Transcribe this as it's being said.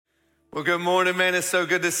Well, good morning, man. It's so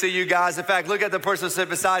good to see you guys. In fact, look at the person sitting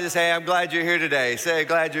beside you. Say, hey, I'm glad you're here today. Say,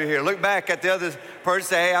 glad you're here. Look back at the other person.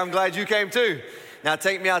 Say, hey, I'm glad you came too. Now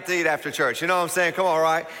take me out to eat after church. You know what I'm saying? Come on,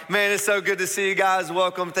 right? Man, it's so good to see you guys.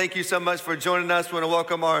 Welcome. Thank you so much for joining us. We want to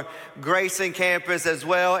welcome our Grayson campus as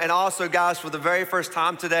well. And also, guys, for the very first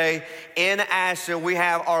time today in Ashland, we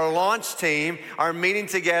have our launch team are meeting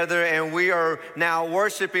together, and we are now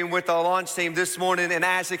worshiping with our launch team this morning in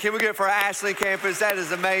Ashland. Can we get it for our Ashland campus? That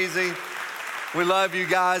is amazing. We love you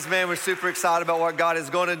guys, man. We're super excited about what God is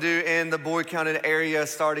going to do in the Boyd County area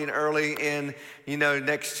starting early in,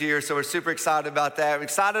 next year. So we're super excited about that. We're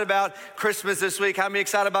excited about Christmas this week. How many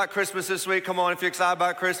excited about Christmas this week? Come on, if you're excited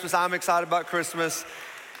about Christmas, I'm excited about Christmas.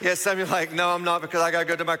 Yes, some of you are like, no, I'm not because I got to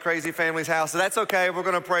go to my crazy family's house. So that's okay. We're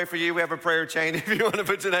going to pray for you. We have a prayer chain if you want to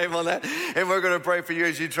put your name on that. And we're going to pray for you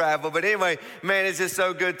as you travel. But anyway, man, it's just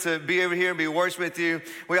so good to be over here and be worshiping with you.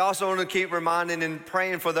 We also want to keep reminding and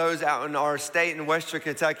praying for those out in our state in Western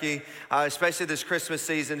Kentucky, especially this Christmas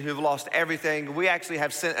season, who've lost everything. We actually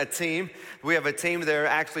have sent a team. We have a team there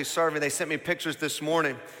actually serving. They sent me pictures this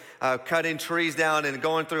morning, cutting trees down and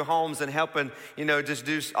going through homes and helping, just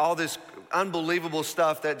do all this unbelievable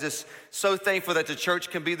stuff. That just so thankful that the church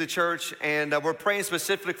can be the church. And we're praying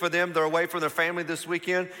specifically for them. They're away from their family this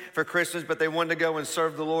weekend for Christmas, but they wanted to go and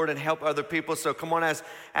serve the Lord and help other people. So come on,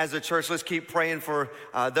 as a church, let's keep praying for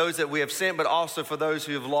those that we have sent, but also for those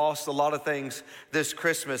who have lost a lot of things this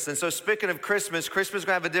Christmas. And so speaking of Christmas is going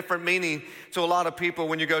to have a different meaning to a lot of people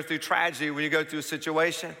when you go through tragedy, when you go through a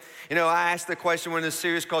situation. I asked the question when this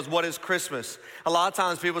series called, what is Christmas? A lot of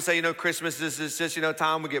times people say, Christmas is just,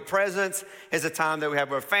 time we get presents. It's a time that we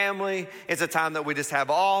have our family. It's a time that we just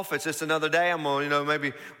have off. It's just another day. I'm going to,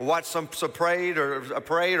 maybe watch some parade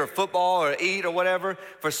or football or eat or whatever.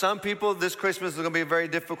 For some people, this Christmas is going to be a very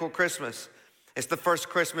difficult Christmas. It's the first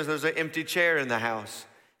Christmas there's an empty chair in the house.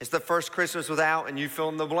 It's the first Christmas without, and you fill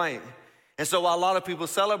in the blank. And so while a lot of people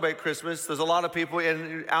celebrate Christmas, there's a lot of people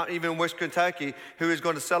out even in West Kentucky who is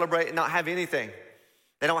going to celebrate and not have anything.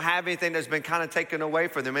 They don't have anything that's been kind of taken away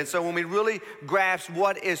from them. And so when we really grasp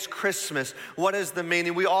what is Christmas, what is the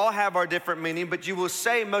meaning, we all have our different meaning, but you will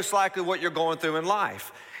say most likely what you're going through in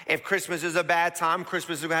life. If Christmas is a bad time,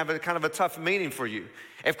 Christmas is going to have a kind of a tough meaning for you.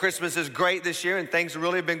 If Christmas is great this year and things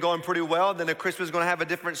really have been going pretty well, then Christmas is going to have a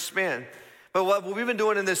different spin. But what we've been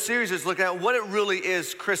doing in this series is looking at what it really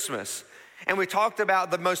is Christmas. And we talked about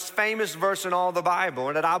the most famous verse in all the Bible,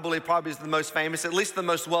 and that I believe probably is the most famous, at least the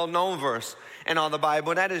most well-known verse in all the Bible,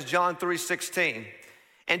 and that is John 3:16.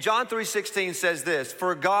 And John 3:16 says this,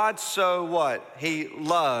 for God so what? He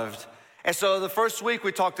loved. And so the first week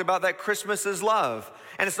we talked about that Christmas is love.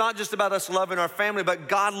 And it's not just about us loving our family, but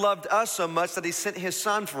God loved us so much that he sent his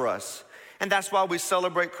son for us. And that's why we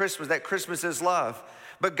celebrate Christmas, that Christmas is love.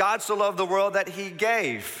 But God so loved the world that he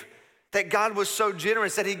gave. That God was so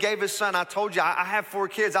generous that he gave his son. I told you, I have 4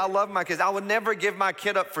 kids. I love my kids. I would never give my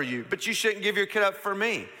kid up for you, but you shouldn't give your kid up for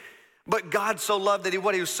me. But God so loved that he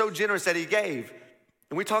was so generous that he gave.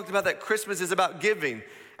 And we talked about that Christmas is about giving.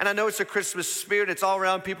 And I know it's a Christmas spirit. It's all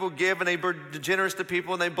around people give and they were generous to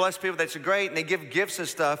people and they bless people. That's great. And they give gifts and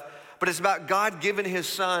stuff. But it's about God giving his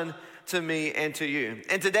son to me and to you.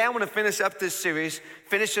 And today I want to finish up this series,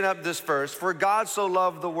 finishing up this verse. For God so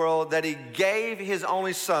loved the world that he gave his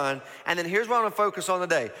only son. And then here's what I want to focus on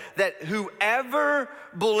today. That whoever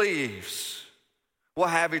believes will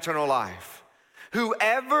have eternal life.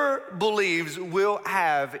 Whoever believes will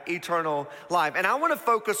have eternal life. And I want to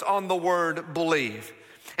focus on the word believe.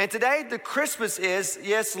 And today the Christmas is,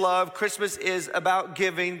 yes, love. Christmas is about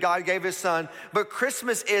giving. God gave his son. But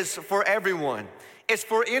Christmas is for everyone. It's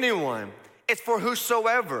for anyone. It's for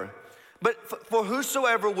whosoever. But for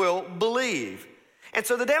whosoever will believe. And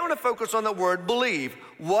so today I want to focus on the word believe.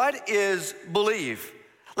 What is believe?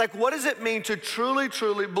 Like, what does it mean to truly,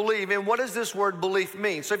 truly believe? And what does this word belief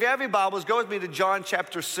mean? So if you have your Bibles, go with me to John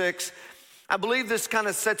chapter 6. I believe this kind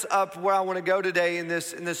of sets up where I want to go today in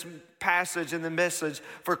this passage, in the message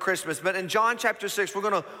for Christmas. But in John chapter 6, we're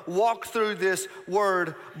going to walk through this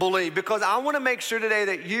word believe, because I want to make sure today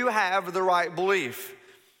that you have the right belief.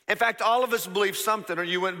 In fact, all of us believe something or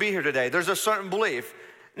you wouldn't be here today. There's a certain belief.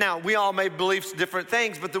 Now, we all may believe different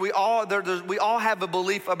things, but we all have a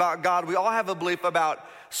belief about God. We all have a belief about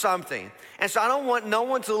something. And so I don't want no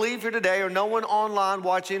one to leave here today, or no one online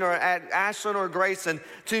watching or at Ashland or Grayson,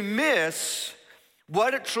 to miss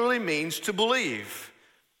what it truly means to believe.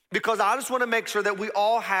 Because I just want to make sure that we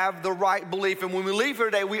all have the right belief. And when we leave here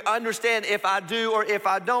today, we understand if I do or if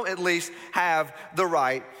I don't at least have the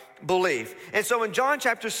right belief. And so in John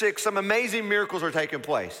chapter 6, some amazing miracles are taking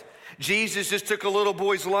place. Jesus just took a little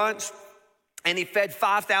boy's lunch And he fed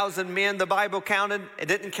 5,000 men, the Bible counted. It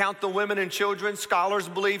didn't count the women and children. Scholars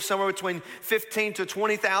believe somewhere between 15 to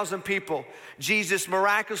 20,000 people Jesus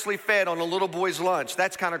miraculously fed on a little boy's lunch.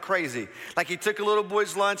 That's kind of crazy. Like he took a little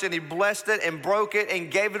boy's lunch and he blessed it and broke it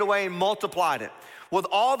and gave it away and multiplied it. With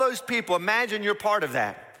all those people, imagine you're part of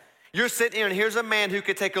that. You're sitting here and here's a man who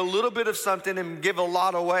could take a little bit of something and give a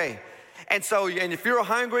lot away. And if you're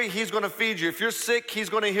hungry, he's going to feed you. If you're sick, he's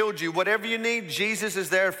going to heal you. Whatever you need, Jesus is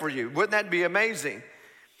there for you. Wouldn't that be amazing?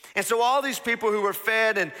 And so all these people who were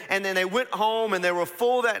fed and then they went home and they were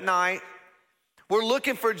full that night, were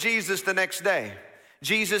looking for Jesus the next day.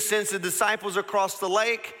 Jesus sends the disciples across the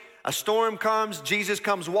lake. A storm comes. Jesus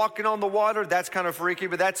comes walking on the water. That's kind of freaky,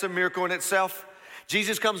 but that's a miracle in itself.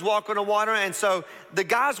 Jesus comes walking on water, and so the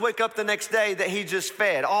guys wake up the next day that he just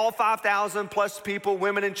fed, all 5,000 plus people,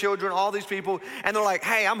 women and children, all these people, and they're like,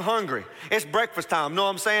 hey, I'm hungry. It's breakfast time, know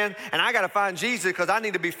what I'm saying? And I got to find Jesus because I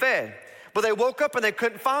need to be fed. But they woke up and they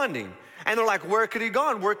couldn't find him. And they're like, where could he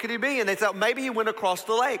gone? Where could he be? And they thought maybe he went across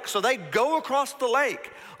the lake. So they go across the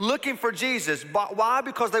lake looking for Jesus. But why?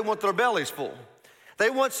 Because they want their bellies full. They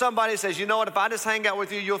want somebody that says, you know what, if I just hang out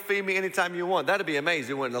with you, you'll feed me anytime you want. That'd be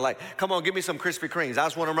amazing, wouldn't it? Like, come on, give me some Krispy Kremes. I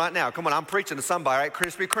just want them right now. Come on, I'm preaching to somebody, right?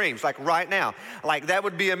 Krispy Kremes, like right now. Like, that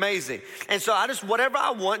would be amazing. And so whatever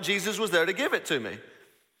I want, Jesus was there to give it to me.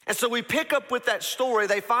 And so we pick up with that story.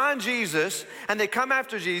 They find Jesus, and they come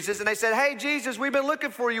after Jesus, and they said, hey, Jesus, we've been looking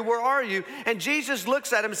for you. Where are you? And Jesus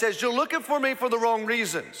looks at him and says, you're looking for me for the wrong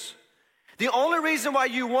reasons. The only reason why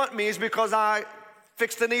you want me is because I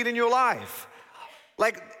fixed the need in your life.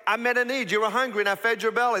 Like, I met a need, you were hungry and I fed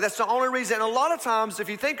your belly. That's the only reason. And a lot of times, if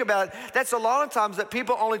you think about it, that's a lot of times that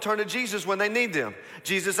people only turn to Jesus when they need them.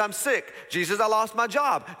 Jesus, I'm sick. Jesus, I lost my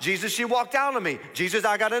job. Jesus, she walked out on me. Jesus,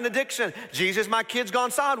 I got an addiction. Jesus, my kid's gone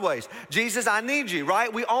sideways. Jesus, I need you,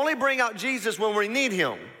 right? We only bring out Jesus when we need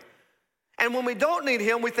him. And when we don't need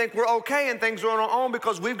him, we think we're okay and things are on our own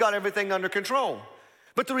because we've got everything under control.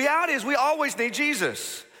 But the reality is we always need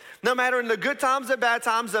Jesus. No matter in the good times, the bad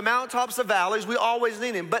times, the mountaintops, the valleys, we always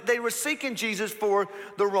need him. But they were seeking Jesus for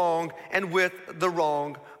the wrong and with the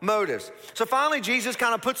wrong motives. So finally, Jesus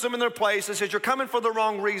kind of puts them in their place and says, you're coming for the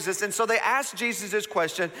wrong reasons. And so they asked Jesus this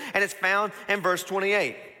question, and it's found in verse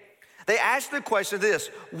 28. They asked the question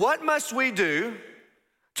this, what must we do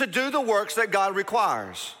to do the works that God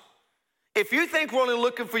requires? If you think we're only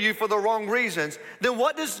looking for you for the wrong reasons, then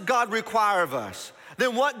what does God require of us?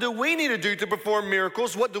 Then what do we need to do to perform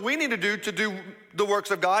miracles? What do we need to do the works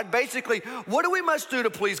of God? Basically, what do we must do to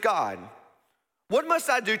please God? What must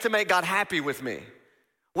I do to make God happy with me?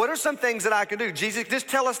 What are some things that I can do? Jesus, just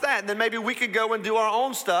tell us that, and then maybe we could go and do our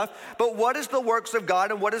own stuff. But what is the works of God,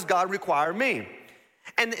 and what does God require me?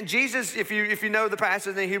 And Jesus, if you know the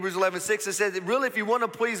passage in Hebrews 11:6, it says that really if you want to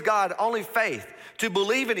please God, only faith, to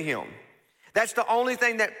believe in him. That's the only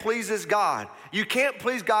thing that pleases God. You can't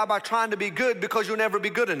please God by trying to be good because you'll never be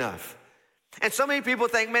good enough. And so many people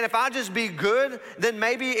think, man, if I just be good, then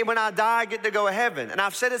maybe when I die, I get to go to heaven. And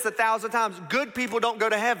I've said this 1,000 times, good people don't go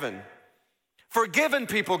to heaven. Forgiven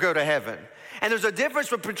people go to heaven. And there's a difference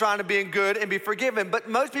between trying to be good and be forgiven. But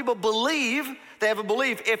most people believe, they have a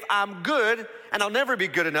belief, if I'm good, and I'll never be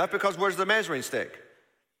good enough because where's the measuring stick?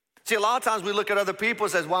 See, a lot of times we look at other people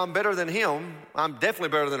and says, well, I'm better than him. I'm definitely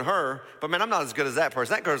better than her. But man, I'm not as good as that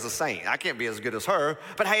person. That girl's a saint. I can't be as good as her.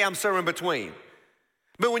 But hey, I'm somewhere in between.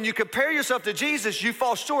 But when you compare yourself to Jesus, you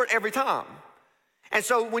fall short every time. And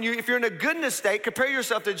so if you're in a goodness state, compare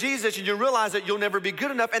yourself to Jesus and you realize that you'll never be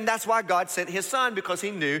good enough. And that's why God sent his son, because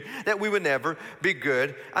he knew that we would never be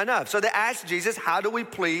good enough. So they asked Jesus, how do we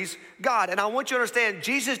please God? And I want you to understand,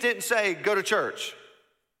 Jesus didn't say, go to church.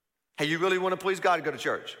 Hey, you really want to please God? Go to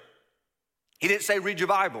church. He didn't say read your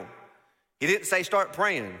Bible. He didn't say start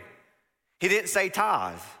praying. He didn't say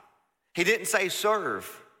tithe. He didn't say serve.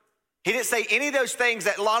 He didn't say any of those things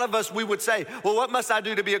that a lot of us, we would say, well, what must I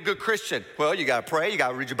do to be a good Christian? Well, you got to pray, you got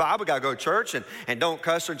to read your Bible, you got to go to church, and don't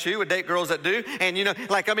cuss or chew and date girls that do. And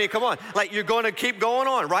come on, like you're going to keep going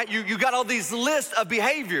on, right? You got all these lists of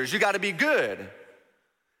behaviors. You got to be good.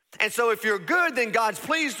 And so if you're good, then God's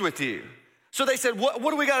pleased with you. So they said, what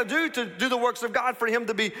do we got to do the works of God for him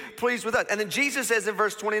to be pleased with us? And then Jesus says in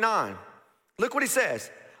verse 29, look what he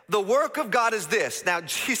says. The work of God is this. Now,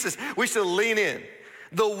 Jesus, we should lean in.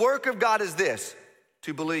 The work of God is this,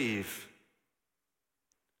 to believe.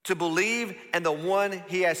 To believe in the one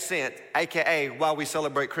he has sent, AKA while we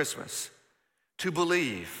celebrate Christmas. To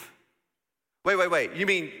believe. Wait. You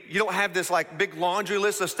mean you don't have this like big laundry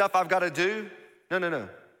list of stuff I've got to do? No.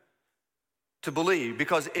 To believe,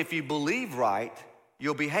 because if you believe right,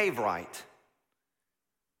 you'll behave right.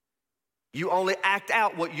 You only act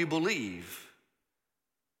out what you believe.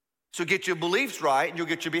 So get your beliefs right and you'll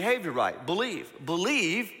get your behavior right. Believe.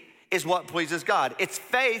 Believe is what pleases God. It's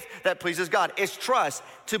faith that pleases God. It's trust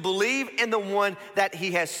to believe in the one that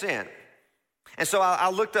he has sent. And so I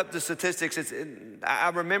looked up the statistics. I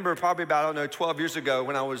remember probably about, 12 years ago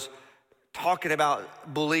when I was talking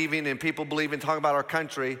about believing and people believing, talking about our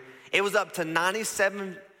country, it was up to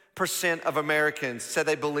 97% of Americans said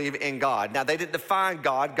they believe in God. Now, they didn't define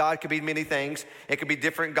God. God could be many things. It could be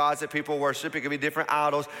different gods that people worship. It could be different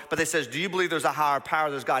idols. But they says, do you believe there's a higher power?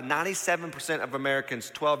 There's God. 97% of Americans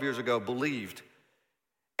 12 years ago believed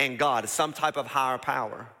in God, some type of higher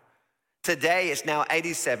power. Today, it's now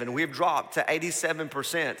 87. We've dropped to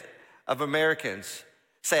 87% of Americans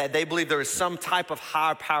say they believe there is some type of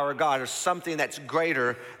higher power God or something that's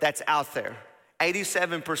greater that's out there.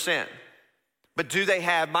 87%. But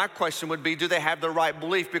my question would be, do they have the right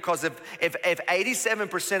belief? Because if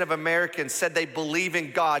 87% of Americans said they believe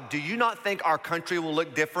in God, do you not think our country will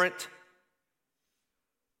look different?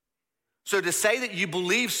 So to say that you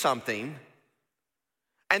believe something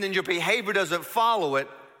and then your behavior doesn't follow it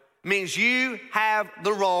means you have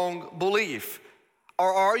the wrong belief.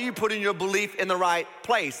 Or are you putting your belief in the right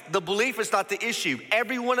place? The belief is not the issue.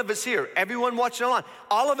 Every one of us here, everyone watching online,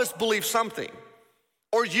 all of us believe something.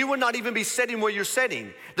 Or you would not even be sitting where you're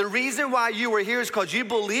sitting. The reason why you were here is because you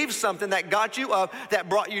believe something that got you up, that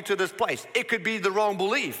brought you to this place. It could be the wrong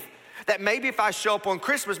belief. That maybe if I show up on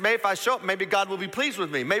Christmas, maybe God will be pleased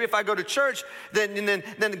with me. Maybe if I go to church, then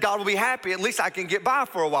God will be happy. At least I can get by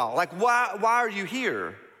for a while. Like, why are you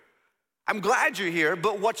here? I'm glad you're here,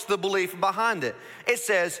 but what's the belief behind it? It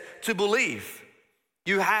says to believe.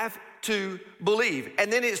 You have to believe.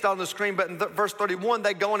 And then it's on the screen, but in verse 31,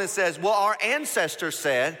 they go on and says, well, our ancestors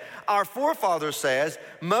said, our forefathers says,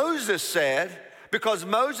 Moses said, because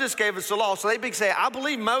Moses gave us the law. So they say, I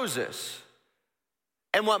believe Moses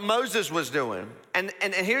and what Moses was doing. And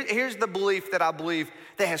here's the belief that I believe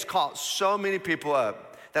that has caught so many people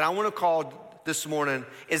up that I want to call this morning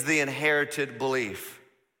is the inherited belief.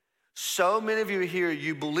 So many of you here,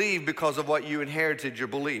 you believe because of what you inherited, your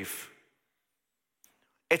belief.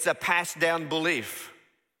 It's a passed down belief.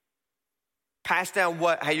 Passed down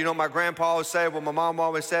what, hey, my grandpa always said, what my mom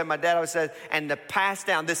always said, my dad always said, and the passed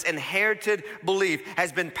down, this inherited belief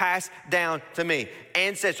has been passed down to me.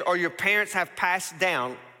 Ancestors or your parents have passed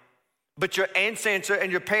down, but your ancestor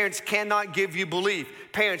and your parents cannot give you belief.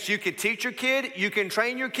 Parents, you can teach your kid, you can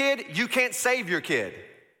train your kid, you can't save your kid.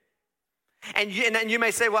 And you may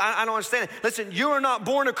say, well, I don't understand it. Listen, you are not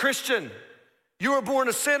born a Christian. You were born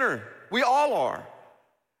a sinner. We all are.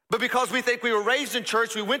 But because we think we were raised in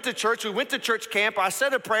church, we went to church camp, I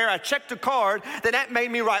said a prayer, I checked a card, then that made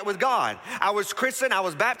me right with God. I was Christian, I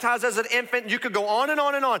was baptized as an infant. You could go on and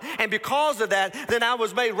on and on. And because of that, then I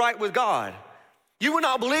was made right with God. You would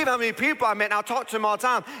not believe how many people I met, and I talk to them all the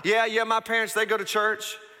time. Yeah, my parents, they go to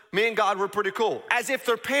church. Me and God were pretty cool. As if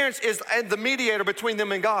their parents is the mediator between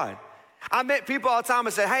them and God. I met people all the time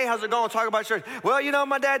and said, hey, how's it going? Talk about church. Well,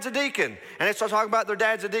 my dad's a deacon. And they start talking about their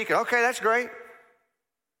dad's a deacon. Okay, that's great.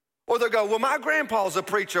 Or they'll go, well, my grandpa's a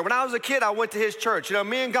preacher. When I was a kid, I went to his church.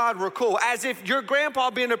 Me and God were cool. As if your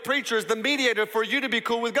grandpa being a preacher is the mediator for you to be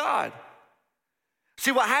cool with God.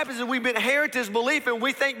 See, what happens is we've inherited this belief and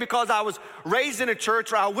we think because I was raised in a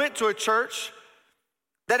church or I went to a church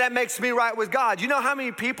that makes me right with God. You know how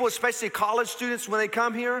many people, especially college students, when they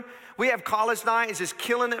come here, we have college night. It's just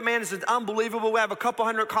killing it, man. It's just unbelievable. We have a couple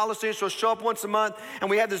hundred college students who will show up once a month, and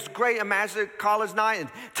we have this great, imaginative college night, and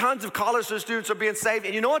tons of college students are being saved.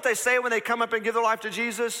 And you know what they say when they come up and give their life to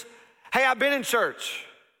Jesus? Hey, I've been in church.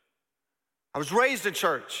 I was raised in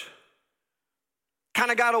church. Kind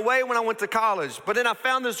of got away when I went to college, but then I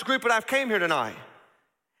found this group and I came here tonight.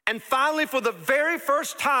 And finally, for the very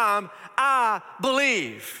first time, I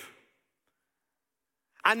believe.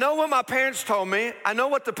 I know what my parents told me. I know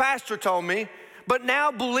what the pastor told me. But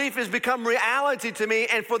now belief has become reality to me.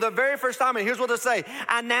 And for the very first time, and here's what they say,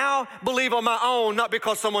 I now believe on my own, not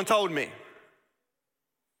because someone told me.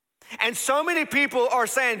 And so many people are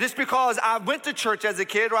saying, just because I went to church as a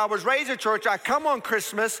kid or I was raised in church, I come on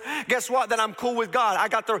Christmas, guess what? Then I'm cool with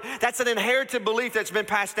God. That's an inherited belief that's been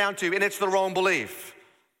passed down to you, and it's the wrong belief.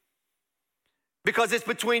 Because it's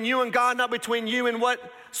between you and God, not between you and what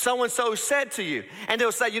so-and-so said to you. And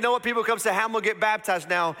they'll say, you know what? People come say, how am I going to get baptized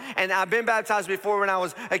now? And I've been baptized before when I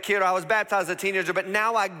was a kid, or I was baptized as a teenager, but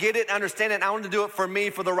now I get it, understand it, and I want to do it for me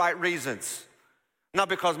for the right reasons. Not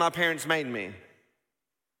because my parents made me.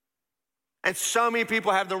 And so many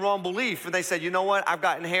people have the wrong belief, and they say, you know what? I've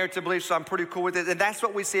got inherited belief, so I'm pretty cool with it. And that's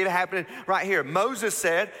what we see happening right here. Moses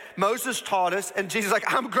taught us, and Jesus is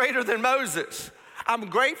like, I'm greater than Moses. I'm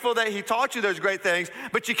grateful that he taught you those great things,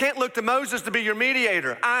 but you can't look to Moses to be your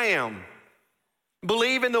mediator. I am.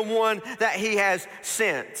 Believe in the one that he has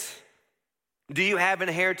sent. Do you have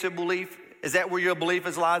inherited belief? Is that where your belief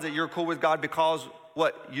is lies, that you're cool with God because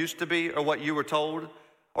what used to be or what you were told?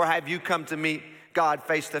 Or have you come to meet God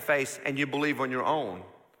face to face and you believe on your own?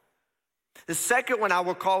 The second one I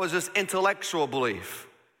will call is this intellectual belief.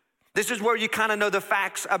 This is where you kind of know the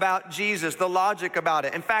facts about Jesus, the logic about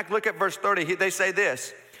it. In fact, look at verse 30. They say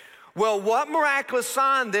this, well, what miraculous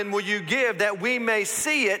sign then will you give that we may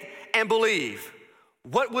see it and believe?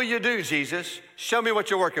 What will you do, Jesus? Show me what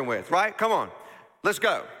you're working with, right? Come on, let's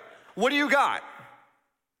go. What do you got?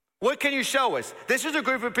 What can you show us? This is a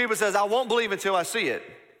group of people that says, I won't believe until I see it.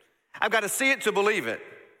 I've got to see it to believe it.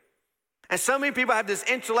 And so many people have this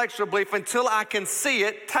intellectual belief, until I can see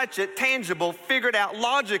it, touch it, tangible, figure it out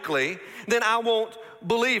logically, then I won't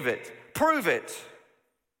believe it. Prove it.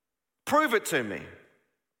 Prove it to me.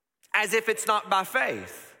 As if it's not by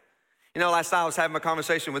faith. You know, last night I was having a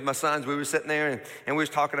conversation with my sons. We were sitting there and we was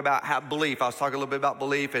talking about how belief. I was talking a little bit about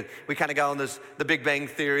belief, and we kind of got on the Big Bang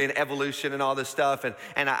Theory and evolution and all this stuff. And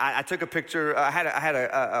I took a picture. I had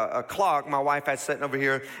a clock my wife had sitting over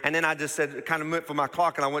here, and then I just said, kind of went for my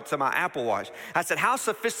clock, and I went to my Apple Watch. I said, how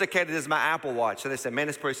sophisticated is my Apple Watch? So they said, man,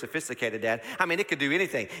 it's pretty sophisticated, Dad. I mean, it could do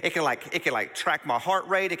anything. It can track my heart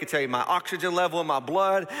rate. It can tell you my oxygen level in my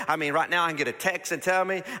blood. I mean, right now I can get a text and tell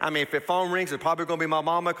me. I mean, if the phone rings, it's probably going to be my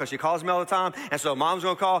mama because she calls me all the time, and so mom's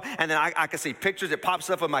gonna call, and then I can see pictures. It pops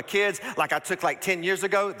up of my kids like I took like 10 years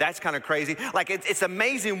ago. That's kind of crazy. Like it's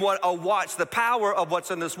amazing what a watch, the power of what's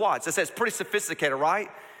in this watch. It says pretty sophisticated, right?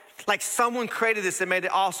 Like someone created this and made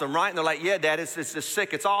it awesome, right? And they're like, yeah, Dad, it's just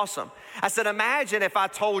sick, it's awesome. I said, imagine if I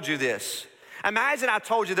told you this. Imagine I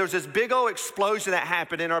told you there was this big old explosion that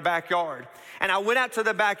happened in our backyard. And I went out to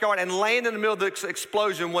the backyard, and laying in the middle of the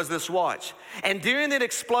explosion was this watch. And during that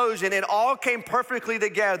explosion, it all came perfectly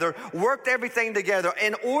together, worked everything together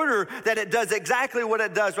in order that it does exactly what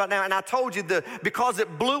it does right now. And I told you because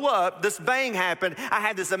it blew up, this bang happened, I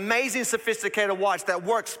had this amazing sophisticated watch that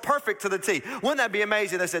works perfect to the T. Wouldn't that be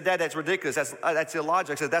amazing? They said, Dad, that's ridiculous. That's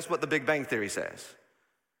illogical. I said, that's what the Big Bang Theory says.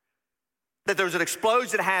 That there was an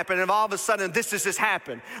explosion that happened, and all of a sudden this has just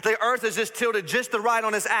happened. The earth is just tilted just the right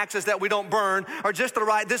on its axis that we don't burn, or just the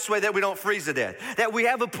right this way that we don't freeze to death. That we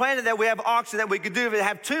have a planet, that we have oxygen, that we could do. If it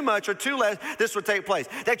have too much or too less, this will take place.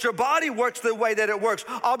 That your body works the way that it works,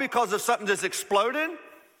 all because of something just exploded.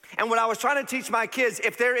 And what I was trying to teach my kids,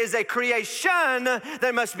 if there is a creation,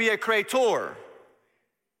 there must be a creator.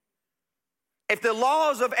 If the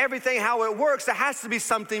laws of everything, how it works, there has to be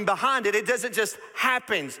something behind it. It doesn't just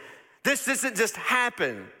happen. This doesn't just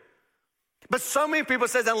happen. But so many people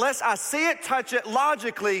says, unless I see it, touch it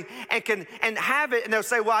logically, and have it, and they'll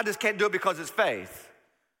say, well, I just can't do it because it's faith.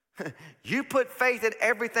 You put faith in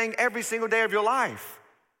everything every single day of your life.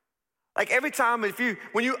 Like every time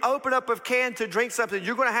when you open up a can to drink something,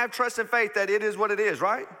 you're gonna have trust and faith that it is what it is,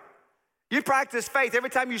 right? You practice faith. Every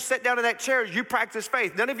time you sit down in that chair, you practice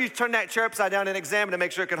faith. None of you turn that chair upside down and examine to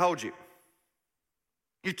make sure it can hold you.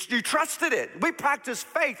 You trusted it. We practice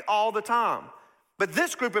faith all the time. But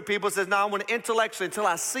this group of people says, no, I want to intellectually, until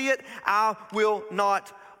I see it, I will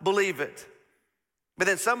not believe it. But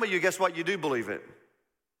then some of you, guess what? You do believe it.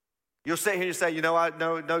 You'll sit here and you say, you know,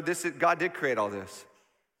 God did create all this.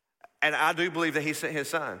 And I do believe that he sent his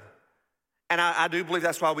son. And I do believe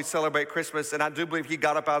that's why we celebrate Christmas. And I do believe he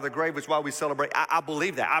got up out of the grave, which is why we celebrate. I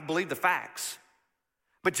believe that. I believe the facts.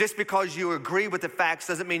 But just because you agree with the facts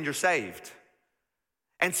doesn't mean you're saved.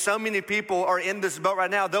 And so many people are in this boat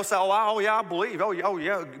right now. They'll say, oh yeah, I believe. Oh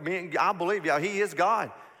yeah, I believe. Yeah, he is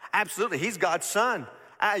God. Absolutely, he's God's son.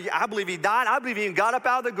 I believe he died. I believe he even got up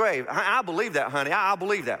out of the grave. I believe that, honey. I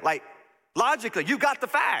believe that. Like, logically, you got the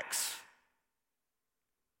facts.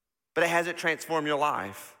 But it hasn't transformed your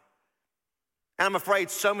life. And I'm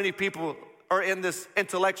afraid so many people are in this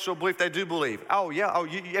intellectual belief they do believe. Oh yeah,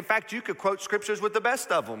 in fact, you could quote scriptures with the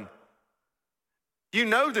best of them. You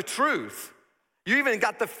know the truth. You even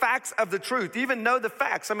got the facts of the truth. You even know the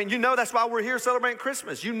facts. I mean, you know that's why we're here celebrating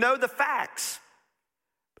Christmas. You know the facts.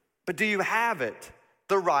 But do you have it,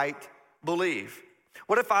 the right belief?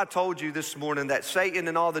 What if I told you this morning that Satan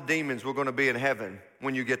and all the demons were going to be in heaven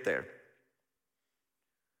when you get there?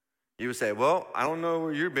 You would say, well, I don't know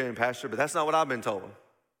where you're being, Pastor, but that's not what I've been told.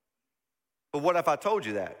 But what if I told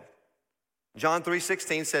you that? John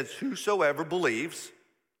 3:16 says, whosoever believes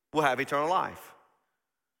will have eternal life.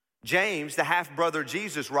 James, the half-brother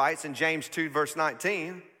Jesus, writes in James 2, verse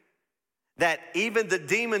 19, that even the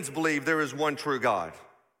demons believe there is one true God.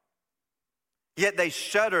 Yet they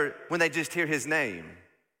shudder when they just hear his name.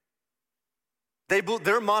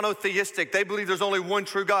 They're monotheistic. They believe there's only one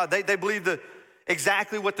true God. They believe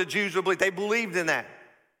exactly what the Jews would believe. They believed in that.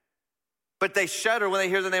 But they shudder when they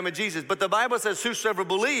hear the name of Jesus. But the Bible says whosoever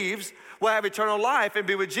believes will have eternal life and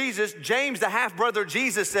be with Jesus. James, the half-brother of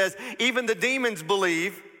Jesus, says even the demons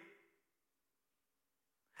believe.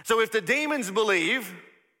 So if the demons believe,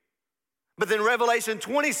 but then Revelation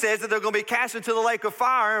 20 says that they're going to be cast into the lake of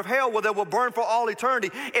fire of hell where they will burn for all eternity.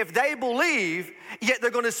 If they believe, yet they're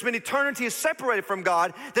going to spend eternity separated from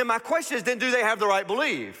God, then my question is, then do they have the right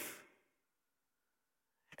belief?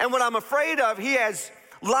 And what I'm afraid of, he has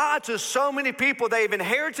lied to so many people. They've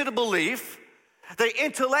inherited a belief.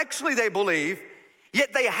 Intellectually they believe,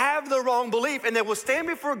 yet they have the wrong belief, and they will stand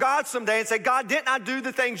before God someday and say, God, didn't I do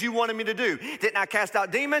the things you wanted me to do? Didn't I cast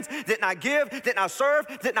out demons? Didn't I give? Didn't I serve?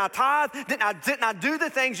 Didn't I tithe? Didn't I do the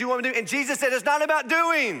things you want me to do? And Jesus said, it's not about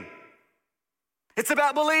doing. It's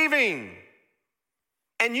about believing.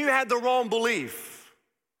 And you had the wrong belief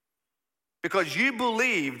because you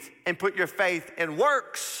believed and put your faith in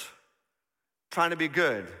works, trying to be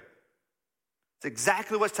good. It's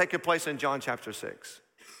exactly what's taking place in John chapter 6.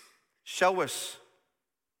 Show us.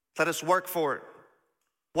 Let us work for it.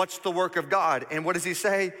 What's the work of God? And what does he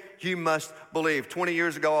say? You must believe. 20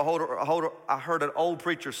 years ago, I heard an old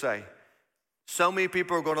preacher say, so many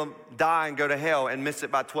people are going to die and go to hell and miss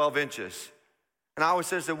it by 12 inches. And I always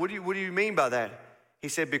said, what do you mean by that? He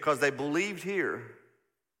said, because they believed here,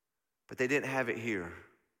 but they didn't have it here.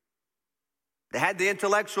 They had the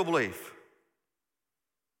intellectual belief,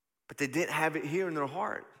 but they didn't have it here in their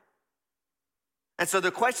heart. And so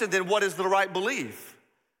the question then, what is the right belief?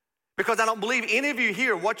 Because I don't believe any of you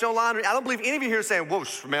here, watch online, I don't believe any of you here are saying, whoa,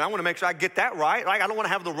 man, I want to make sure I get that right. Like, I don't want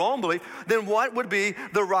to have the wrong belief. Then what would be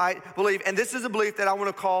the right belief? And this is a belief that I want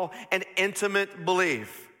to call an intimate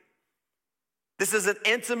belief. This is an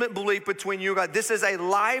intimate belief between you and God. This is a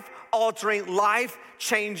life-altering,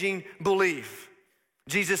 life-changing belief.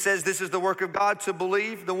 Jesus says this is the work of God, to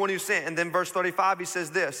believe the one who sent. And then verse 35, he says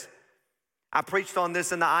this. I preached on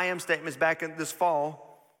this in the I am statements back in this fall.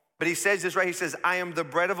 But he says this right, he says, I am the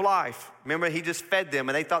bread of life. Remember, he just fed them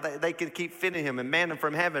and they thought that they could keep feeding him and manna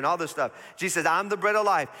from heaven, all this stuff. Jesus says, I'm the bread of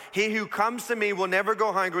life. He who comes to me will never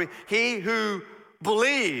go hungry. He who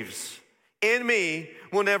believes in me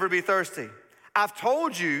will never be thirsty. I've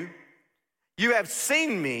told you, you have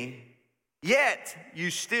seen me, yet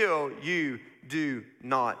you do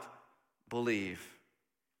not believe.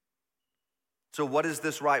 So what is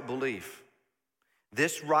this right belief?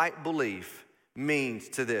 This right belief means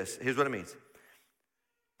to this. Here's what it means.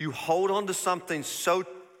 You hold on to something so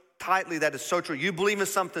tightly that is so true. You believe in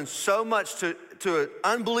something so much to an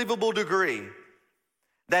unbelievable degree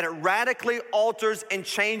that it radically alters and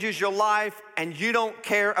changes your life, and you don't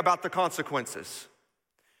care about the consequences.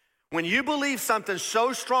 When you believe something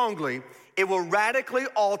so strongly, it will radically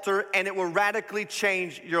alter and it will radically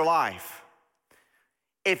change your life.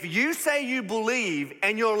 If you say you believe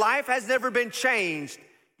and your life has never been changed,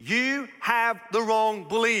 you have the wrong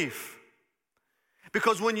belief.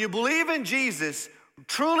 Because when you believe in Jesus,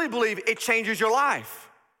 truly believe, it changes your life.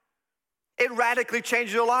 It radically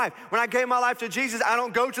changes your life. When I gave my life to Jesus, I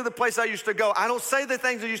don't go to the place I used to go. I don't say the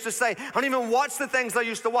things I used to say. I don't even watch the things I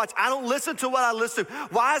used to watch. I don't listen to what I listen to.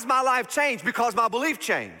 Why has my life changed? Because my belief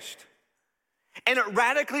changed. And it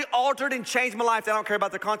radically altered and changed my life. I don't care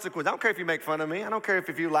about the consequences. I don't care if you make fun of me. I don't care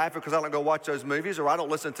if you laugh because I don't go watch those movies, or I don't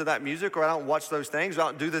listen to that music, or I don't watch those things, or I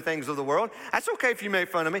don't do the things of the world. That's okay if you make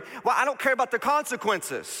fun of me. Well, I don't care about the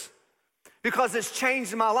consequences because it's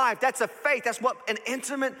changed my life. That's a faith. That's what an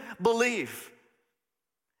intimate belief.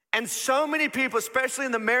 And so many people, especially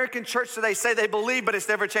in the American church today, say they believe, but it's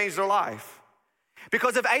never changed their life.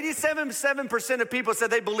 Because if 87% of people said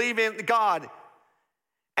they believe in God,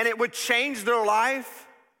 and it would change their life,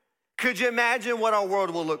 could you imagine what our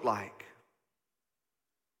world will look like?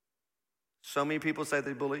 So many people say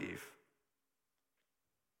they believe,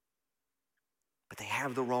 but they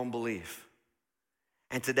have the wrong belief.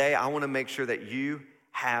 And today I want to make sure that you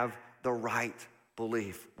have the right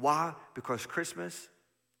belief. Why? Because Christmas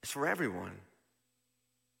is for everyone.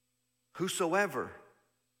 Whosoever.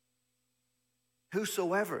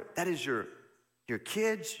 That is your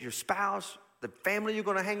kids, your spouse, the family you're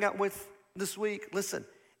going to hang out with this week. Listen,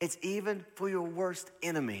 it's even for your worst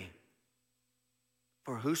enemy.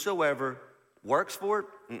 For whosoever works for it,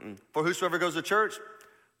 for whosoever goes to church,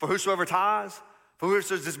 for whosoever tithes, for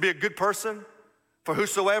whosoever just be a good person, for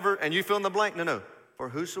whosoever, and you fill in the blank. No, for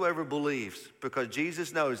whosoever believes. Because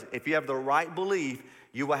Jesus knows if you have the right belief,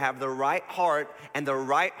 you will have the right heart, and the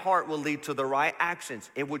right heart will lead to the right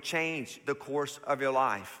actions. It will change the course of your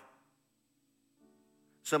life.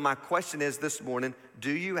 So my question is this morning,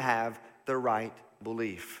 do you have the right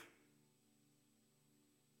belief.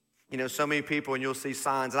 You know, so many people, and you'll see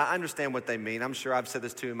signs, and I understand what they mean. I'm sure I've said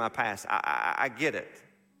this too in my past. I get it.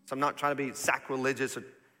 So I'm not trying to be sacrilegious or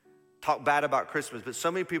talk bad about Christmas, but so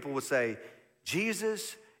many people will say,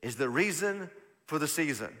 Jesus is the reason for the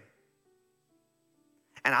season.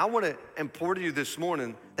 And I want to impart to you this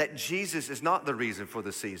morning that Jesus is not the reason for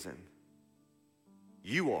the season.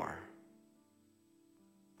 You are.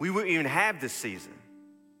 We wouldn't even have this season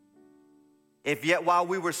if yet while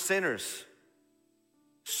we were sinners,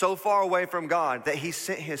 so far away from God that he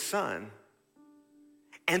sent his son.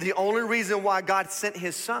 And the only reason why God sent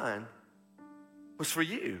his son was for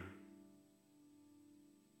you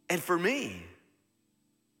and for me.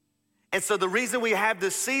 And so the reason we have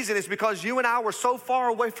this season is because you and I were so far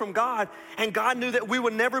away from God, and God knew that we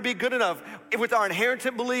would never be good enough. With our inherent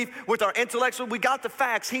belief, with our intellectual, we got the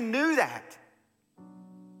facts. He knew that.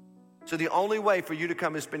 So the only way for you to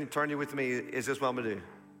come and spend eternity with me is this what I'm gonna do.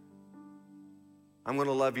 I'm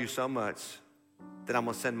gonna love you so much that I'm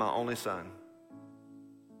gonna send my only son,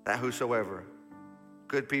 that whosoever,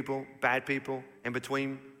 good people, bad people, in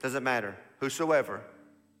between, doesn't matter, whosoever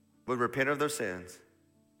would repent of their sins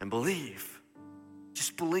and believe,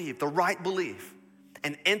 just believe, the right belief,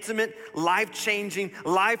 an intimate, life-changing,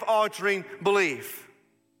 life-altering belief,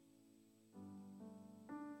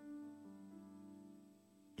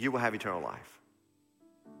 you will have eternal life.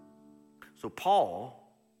 So Paul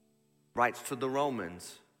writes to the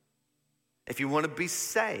Romans, if you want to be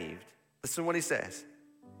saved, listen to what he says.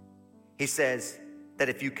 He says that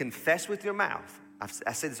if you confess with your mouth,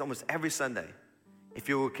 I say this almost every Sunday, if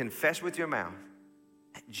you will confess with your mouth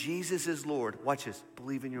that Jesus is Lord, watch this,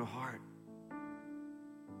 believe in your heart.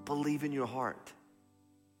 Believe in your heart.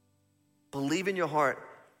 Believe in your heart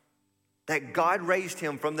that God raised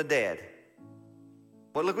him from the dead.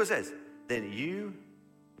 But look what it says, then you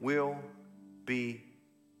will be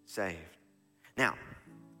saved. Now,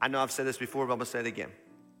 I know I've said this before, but I'm gonna say it again.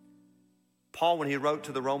 Paul, when he wrote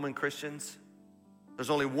to the Roman Christians, there's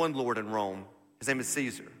only one Lord in Rome. His name is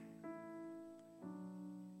Caesar.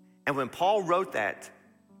 And when Paul wrote that,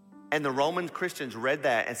 and the Roman Christians read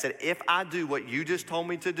that and said, if I do what you just told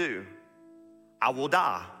me to do, I will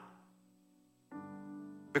die.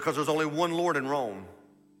 Because there's only one Lord in Rome,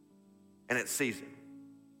 and it's Caesar.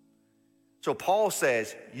 So Paul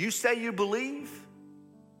says, you say you believe?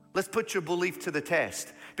 Let's put your belief to the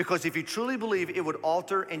test. Because if you truly believe, it would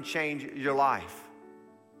alter and change your life.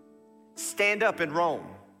 Stand up in Rome.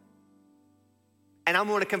 And I'm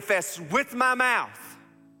going to confess with my mouth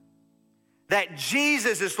that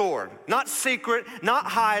Jesus is Lord. Not secret, not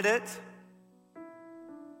hide it.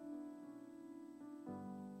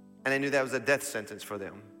 And they knew that was a death sentence for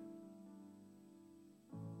them.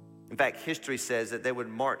 In fact, history says that they would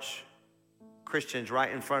march Christians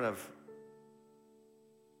right in front of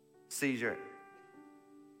Caesar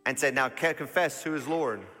and said, now confess who is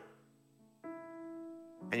Lord.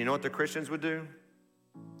 And you know what the Christians would do?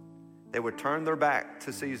 They would turn their back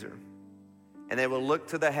to Caesar and they would look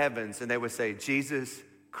to the heavens and they would say, Jesus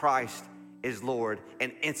Christ is Lord,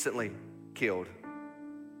 and instantly killed.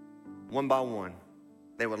 One by one,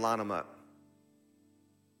 they would line them up.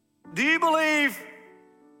 Do you believe?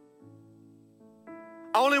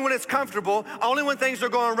 Only when it's comfortable, only when things are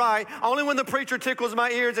going right, only when the preacher tickles my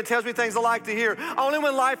ears and tells me things I like to hear, only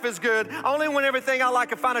when life is good, only when everything I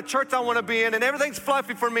like, I find a church I want to be in and everything's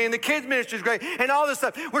fluffy for me and the kids ministry is great and all this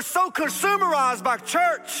stuff. We're so consumerized by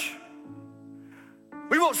church.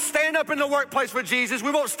 We won't stand up in the workplace for Jesus.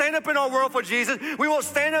 We won't stand up in our world for Jesus. We won't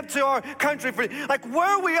stand up to our country for, like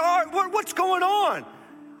where we are, what's going on?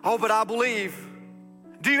 Oh, but I believe.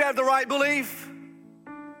 Do you have the right belief?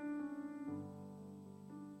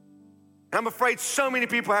 I'm afraid so many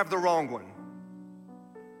people have the wrong one.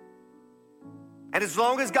 And as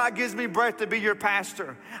long as God gives me breath to be your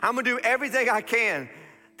pastor, I'm gonna do everything I can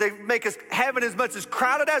to make us heaven as much as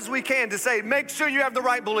crowded as we can to say, make sure you have the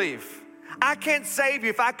right belief. I can't save you.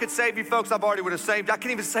 If I could save you folks, I've already would have saved you. I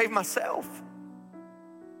can't even save myself.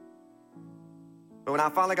 But when I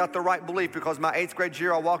finally got the right belief, because my 8th grade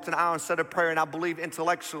year, I walked an aisle and said a prayer and I believed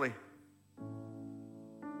intellectually.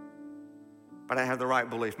 But I didn't have the right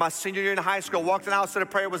belief. My senior year in high school, walked an aisle, said a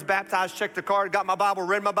prayer, was baptized, checked the card, got my Bible,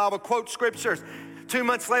 read my Bible, quote scriptures. 2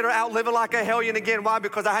 months later, out living like a hellion again. Why?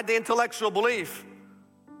 Because I had the intellectual belief.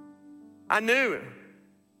 I knew it,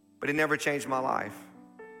 but it never changed my life.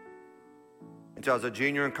 Until I was a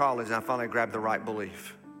junior in college and I finally grabbed the right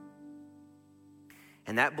belief.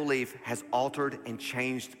 And that belief has altered and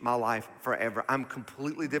changed my life forever. I'm a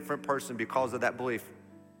completely different person because of that belief.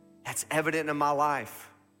 That's evident in my life.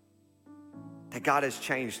 That God has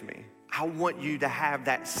changed me. I want you to have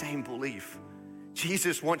that same belief.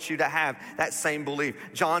 Jesus wants you to have that same belief.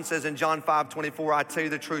 John says in John 5:24, I tell you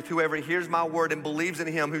the truth, whoever hears my word and believes in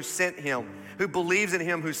him who sent him, who believes in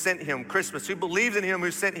him who sent him, Christmas, who believes in him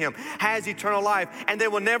who sent him, has eternal life, and they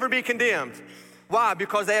will never be condemned. Why?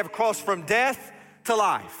 Because they have crossed from death to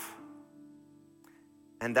life.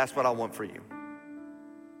 And that's what I want for you.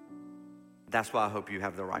 That's why I hope you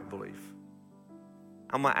have the right belief.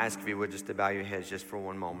 I'm gonna ask if you would just to bow your heads just for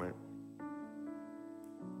one moment.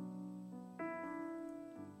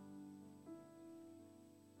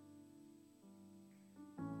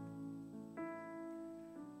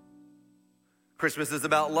 Christmas is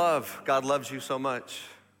about love. God loves you so much.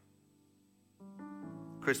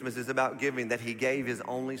 Christmas is about giving, that he gave his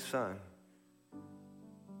only son.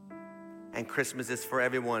 And Christmas is for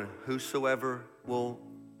everyone, whosoever will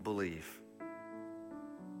believe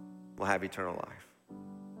will have eternal life.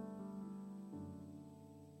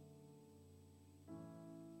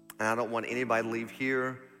 And I don't want anybody to leave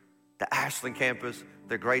here, the Ashland campus,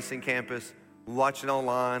 the Grayson campus, watching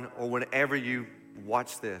online, or whenever you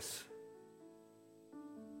watch this,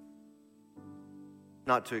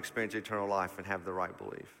 not to experience eternal life and have the right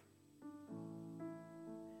belief.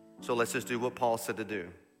 So let's just do what Paul said to do.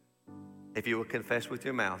 If you will confess with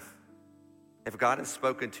your mouth, if God has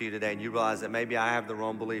spoken to you today and you realize that maybe I have the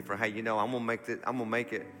wrong belief, or hey, I'm gonna make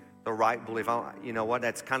it the right belief. You know what?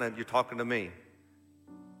 That's kind of, you're talking to me.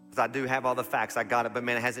 Because I do have all the facts, I got it, but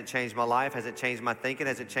man, it hasn't changed my life, hasn't changed my thinking,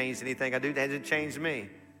 hasn't changed anything I do, it hasn't changed me.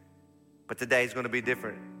 But today is gonna be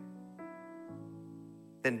different.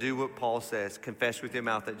 Then do what Paul says. Confess with your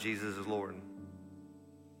mouth that Jesus is Lord.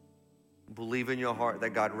 Believe in your heart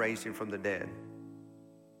that God raised him from the dead.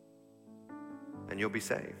 And you'll be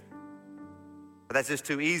saved. But that's just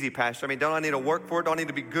too easy, Pastor. I mean, don't I need to work for it? Don't I need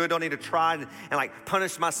to be good? Don't I need to try and like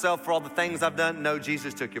punish myself for all the things I've done? No,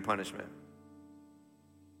 Jesus took your punishment.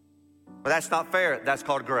 But that's not fair. That's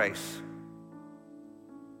called grace.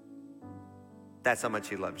 That's how much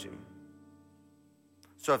he loves you.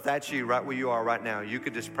 So if that's you right where you are right now, you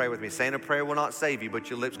could just pray with me. Saying a prayer will not save you, but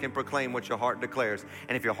your lips can proclaim what your heart declares.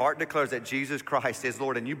 And if your heart declares that Jesus Christ is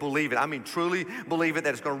Lord and you believe it, I mean truly believe it,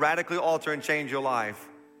 that it's going to radically alter and change your life,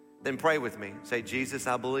 then pray with me. Say, Jesus,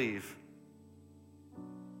 I believe.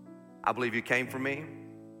 I believe you came for me.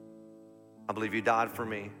 I believe you died for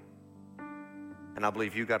me. And I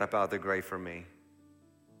believe you got up out of the grave for me.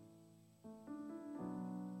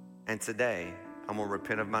 And today, I'm going to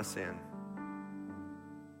repent of my sin.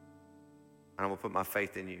 And I'm going to put my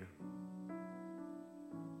faith in you.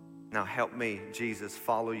 Now help me, Jesus,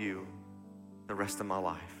 follow you the rest of my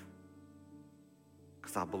life.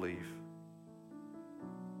 Because I believe.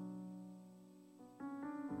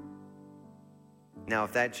 Now,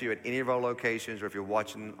 if that's you at any of our locations, or if you're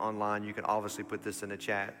watching online, you can obviously put this in the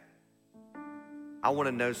chat. I want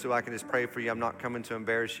to know so I can just pray for you. I'm not coming to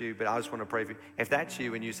embarrass you, but I just want to pray for you. If that's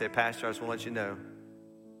you and you say, Pastor, I just want to let you know,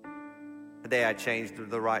 today I changed to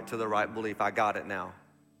the right belief. I got it now.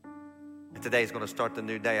 And today's going to start the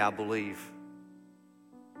new day, I believe.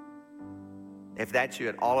 If that's you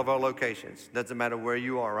at all of our locations, doesn't matter where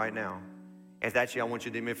you are right now. If that's you, I want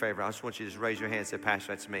you to do me a favor. I just want you to just raise your hand and say,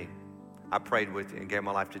 Pastor, that's me. I prayed with you and gave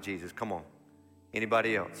my life to Jesus. Come on.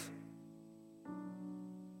 Anybody else?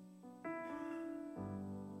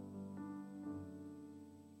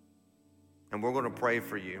 And we're going to pray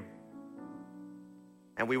for you.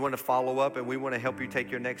 And we want to follow up and we want to help you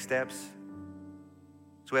take your next steps.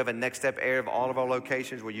 So we have a next step area of all of our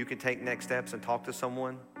locations where you can take next steps and talk to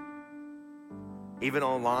someone. Even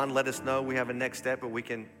online, let us know we have a next step where we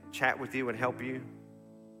can chat with you and help you.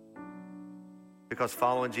 Because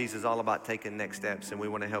following Jesus is all about taking next steps, and we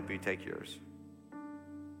want to help you take yours.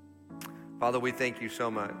 Father, we thank you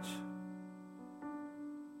so much.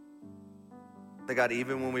 That God,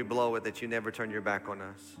 even when we blow it, that you never turn your back on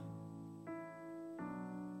us.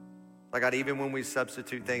 Like God, even when we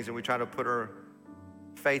substitute things and we try to put our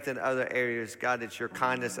faith in other areas, God, it's your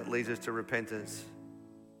kindness that leads us to repentance.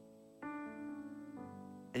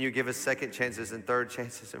 And you give us second chances and third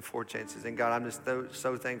chances and fourth chances. And God, I'm just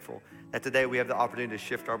so thankful that today we have the opportunity to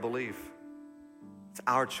shift our belief. It's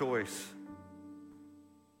our choice.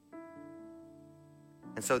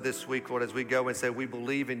 And so this week, Lord, as we go and say we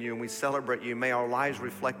believe in you and we celebrate you, may our lives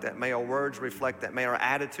reflect that. May our words reflect that. May our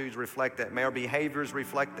attitudes reflect that. May our behaviors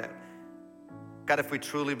reflect that. God, if we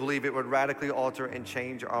truly believe, it would radically alter and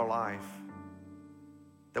change our life.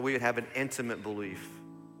 That we would have an intimate belief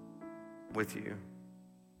with you.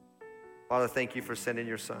 Father, thank you for sending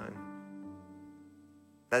your son.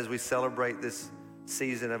 As we celebrate this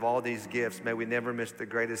season of all these gifts, may we never miss the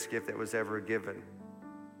greatest gift that was ever given.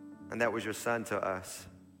 And that was your son to us.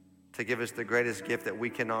 to give us the greatest gift that we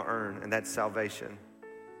cannot earn, and that's salvation.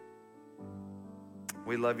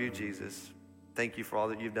 We love you, Jesus. Thank you for all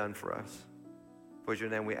that you've done for us. For your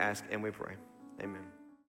name we ask and we pray. Amen.